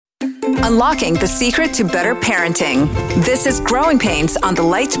Unlocking the secret to better parenting. This is Growing Pains on the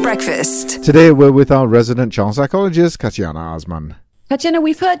LITE Breakfast. Today we're with our resident child psychologist, Katyana Azman. Katyana,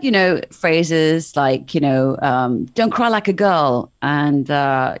 we've heard, phrases like, don't cry like a girl and,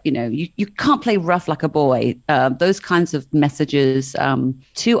 you can't play rough like a boy. Those kinds of messages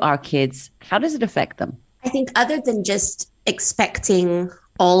to our kids. How does it affect them? I think other than just expecting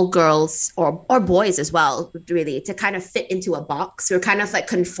all girls or boys as well, really, to kind of fit into a box. We're kind of like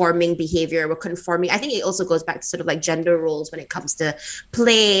conforming behavior. We're conforming. I think it also goes back to sort of like gender roles when it comes to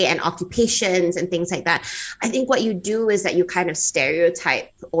play and occupations and things like that. I think what you do is that you kind of stereotype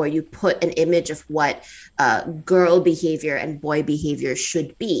or you put an image of what girl behavior and boy behavior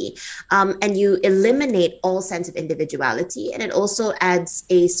should be. And you eliminate all sense of individuality. And it also adds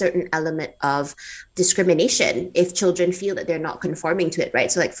a certain element of discrimination if children feel that they're not conforming to it,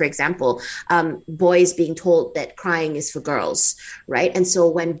 right? So like, for example, boys being told that crying is for girls, right? And so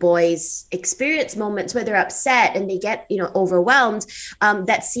when boys experience moments where they're upset and they get, overwhelmed,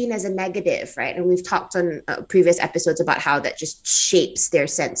 that's seen as a negative, right? And we've talked on previous episodes about how that just shapes their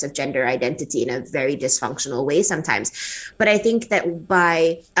sense of gender identity in a very dysfunctional way sometimes. But I think that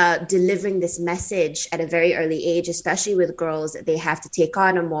by delivering this message at a very early age, especially with girls, that they have to take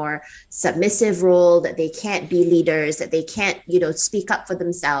on a more submissive role, that they can't be leaders, that they can't, speak up for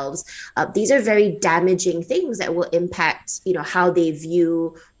themselves. These are very damaging things that will impact, how they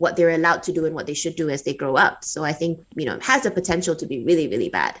view what they're allowed to do and what they should do as they grow up. So I think, it has the potential to be really, really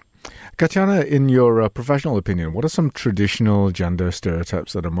bad. Katyana, in your professional opinion, what are some traditional gender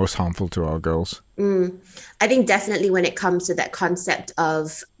stereotypes that are most harmful to our girls? I think definitely when it comes to that concept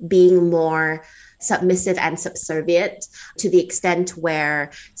of being more submissive and subservient, to the extent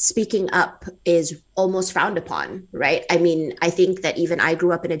where speaking up is almost frowned upon, right? I mean, I think that even I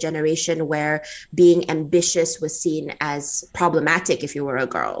grew up in a generation where being ambitious was seen as problematic if you were a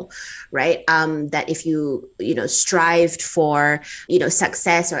girl, right? That if you, strived for,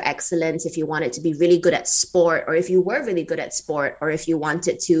 success or excellence, if you wanted to be really good at sport, or if you were really good at sport, or if you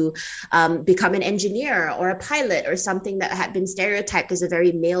wanted to become an engineer or a pilot or something that had been stereotyped as a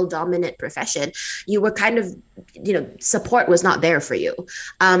very male-dominant profession, you were kind of, support was not there for you.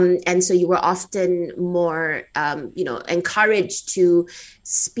 And so you were often more, encouraged to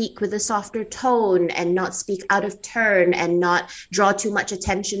speak with a softer tone and not speak out of turn and not draw too much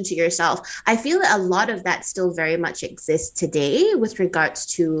attention to yourself. I feel that a lot of that still very much exists today with regards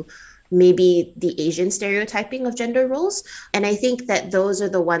to maybe the Asian stereotyping of gender roles. And I think that those are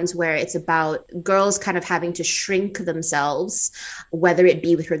the ones where it's about girls kind of having to shrink themselves, whether it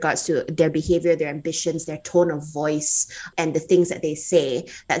be with regards to their behavior, their ambitions, their tone of voice, and the things that they say.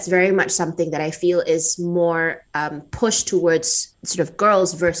 That's very much something that I feel is more pushed towards sort of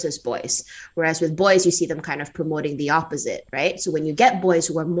girls versus boys. Whereas with boys, you see them kind of promoting the opposite, right? So when you get boys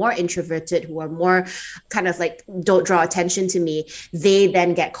who are more introverted, who are more kind of like, don't draw attention to me, they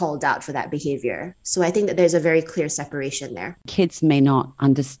then get called out for that behavior. So I think that there's a very clear separation there. Kids may not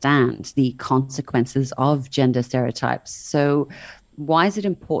understand the consequences of gender stereotypes. So why is it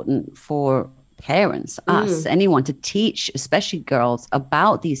important for parents, us, anyone, to teach, especially girls,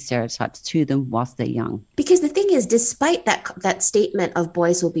 about these stereotypes to them whilst they're young? Because the thing is, despite that statement of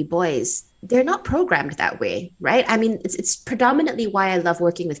boys will be boys, they're not programmed that way, right? I mean, it's predominantly why I love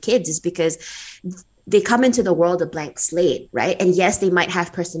working with kids, is because they come into the world a blank slate, right? And yes, they might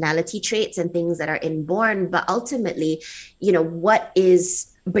have personality traits and things that are inborn, but ultimately, what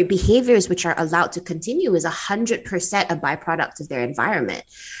is behaviors which are allowed to continue is 100% a byproduct of their environment,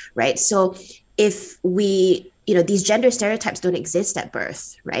 right? So if we, these gender stereotypes don't exist at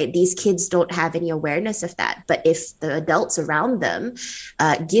birth, right? These kids don't have any awareness of that. But if the adults around them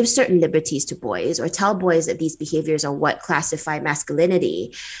give certain liberties to boys or tell boys that these behaviors are what classify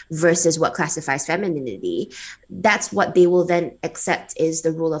masculinity versus what classifies femininity, that's what they will then accept is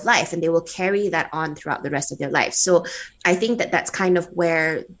the rule of life. And they will carry that on throughout the rest of their life. So I think that that's kind of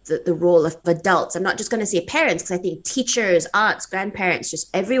where the role of adults, I'm not just going to say parents, because I think teachers, aunts, grandparents,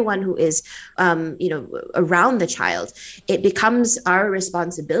 just everyone who is, around the child, it becomes our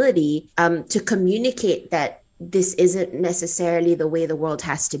responsibility to communicate that this isn't necessarily the way the world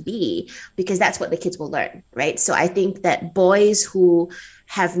has to be, because that's what the kids will learn, right? So I think that boys who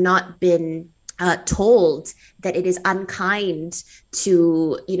have not been told that it is unkind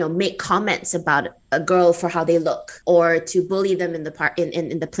to, make comments about a girl for how they look, or to bully them in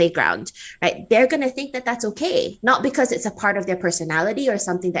the playground, right? They're going to think that that's okay, not because it's a part of their personality or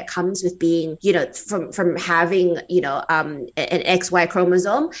something that comes with being, from having, an XY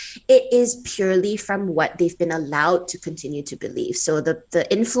chromosome. It is purely from what they've been allowed to continue to believe. So the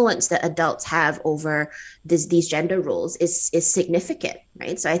influence that adults have over these gender roles is significant,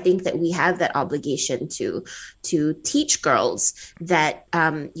 right? So I think that we have that obligation to teach girls that,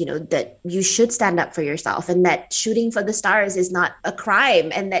 that you should stand up for yourself, and that shooting for the stars is not a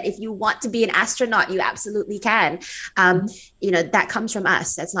crime, and that if you want to be an astronaut, you absolutely can. That comes from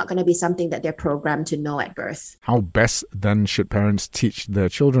us. That's not going to be something that they're programmed to know at birth. How best then should parents teach their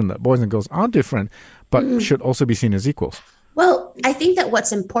children that boys and girls are different, but should also be seen as equals? Well, I think that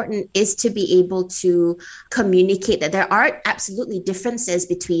what's important is to be able to communicate that there are absolutely differences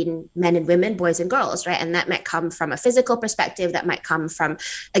between men and women, boys and girls, right? And that might come from a physical perspective, that might come from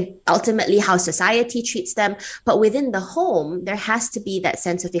ultimately how society treats them. But within the home, there has to be that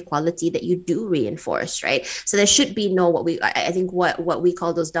sense of equality that you do reinforce, right? So there should be no what we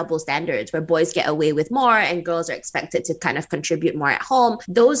call those double standards, where boys get away with more and girls are expected to kind of contribute more at home.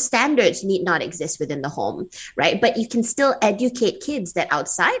 Those standards need not exist within the home, right? But you can still educate kids that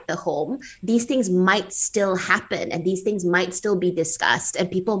outside the home, these things might still happen, and these things might still be discussed,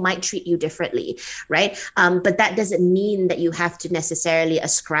 and people might treat you differently, right? But that doesn't mean that you have to necessarily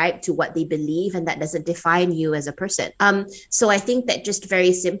ascribe to what they believe, and that doesn't define you as a person. So I think that just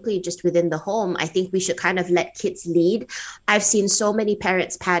very simply, just within the home, I think we should kind of let kids lead. I've seen so many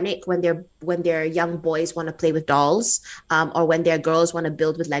parents panic when their young boys want to play with dolls, or when their girls want to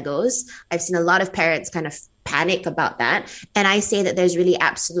build with Legos. I've seen a lot of parents kind of panic about that. And I say that there's really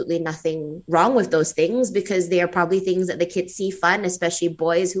absolutely nothing wrong with those things, because they are probably things that the kids see fun, especially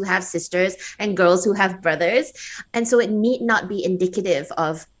boys who have sisters and girls who have brothers. And so it need not be indicative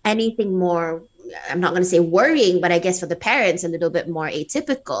of anything more, I'm not going to say worrying, but I guess for the parents, a little bit more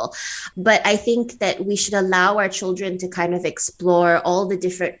atypical. But I think that we should allow our children to kind of explore all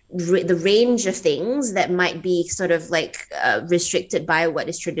the range of things that might be sort of like restricted by what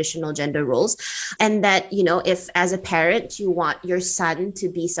is traditional gender roles. And that, if as a parent, you want your son to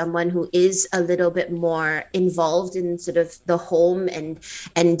be someone who is a little bit more involved in sort of the home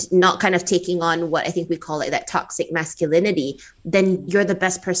and not kind of taking on what I think we call it that toxic masculinity, then you're the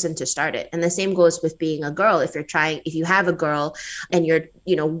best person to start it. And the same goes with being a girl. If you have a girl and you're,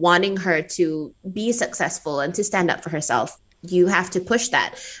 wanting her to be successful and to stand up for herself, you have to push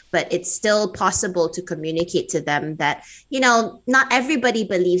that. But it's still possible to communicate to them that, not everybody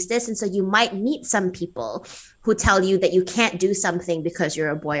believes this. And so you might meet some people who tell you that you can't do something because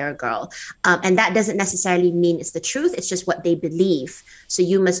you're a boy or a girl. And that doesn't necessarily mean it's the truth. It's just what they believe. So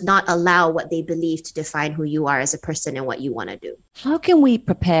you must not allow what they believe to define who you are as a person and what you want to do. How can we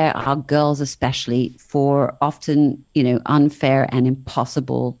prepare our girls, especially, for often, unfair and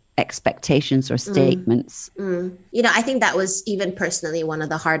impossible expectations or statements? I think that was even personally one of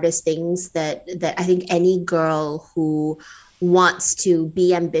the hardest things that I think any girl who wants to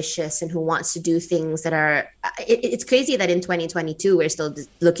be ambitious and who wants to do things that are, it's crazy that in 2022, we're still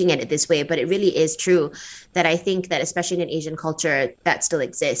looking at it this way, but it really is true that I think that especially in Asian culture, that still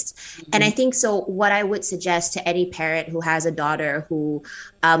exists. Mm-hmm. And I think so what I would suggest to any parent who has a daughter who,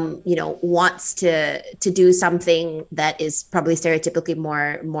 wants to do something that is probably stereotypically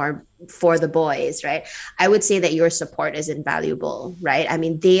more for the boys, right? I would say that your support is invaluable, right? I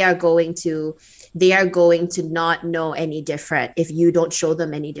mean, they are going to not know any different if you don't show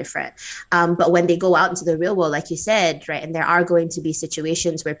them any different. But when they go out into the real world, like you said, right, and there are going to be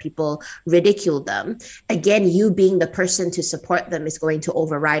situations where people ridicule them, again, you being the person to support them is going to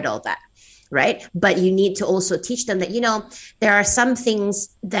override all that. Right. But you need to also teach them that, there are some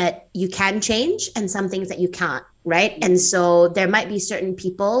things that you can change and some things that you can't. Right. And so there might be certain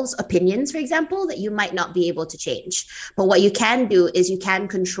people's opinions, for example, that you might not be able to change. But what you can do is you can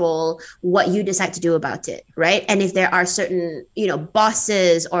control what you decide to do about it. Right. And if there are certain,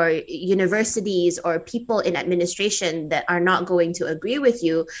 bosses or universities or people in administration that are not going to agree with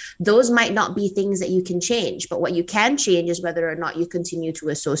you, those might not be things that you can change. But what you can change is whether or not you continue to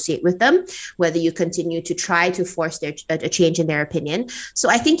associate with them, whether you continue to try to force a change in their opinion. So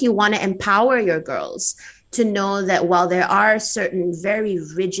I think you want to empower your girls to know that while there are certain very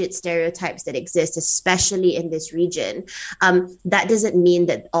rigid stereotypes that exist, especially in this region, that doesn't mean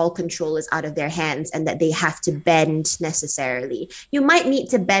that all control is out of their hands and that they have to bend necessarily. You might need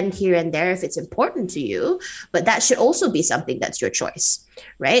to bend here and there if it's important to you, but that should also be something that's your choice,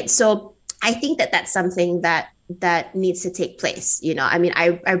 right? So I think that that's something that that needs to take place. I mean,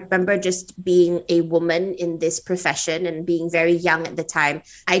 I remember just being a woman in this profession and being very young at the time.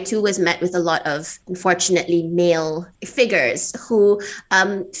 I too was met with a lot of, unfortunately, male figures who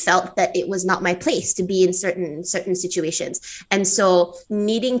felt that it was not my place to be in certain situations. And so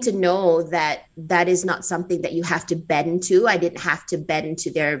needing to know that that is not something that you have to bend to. I didn't have to bend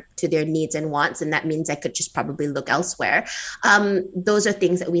to their needs and wants, and that means I could just probably look elsewhere. Those are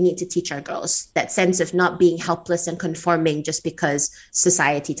things that we need to teach our girls, that sense of not being helpless and conforming just because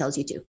society tells you to.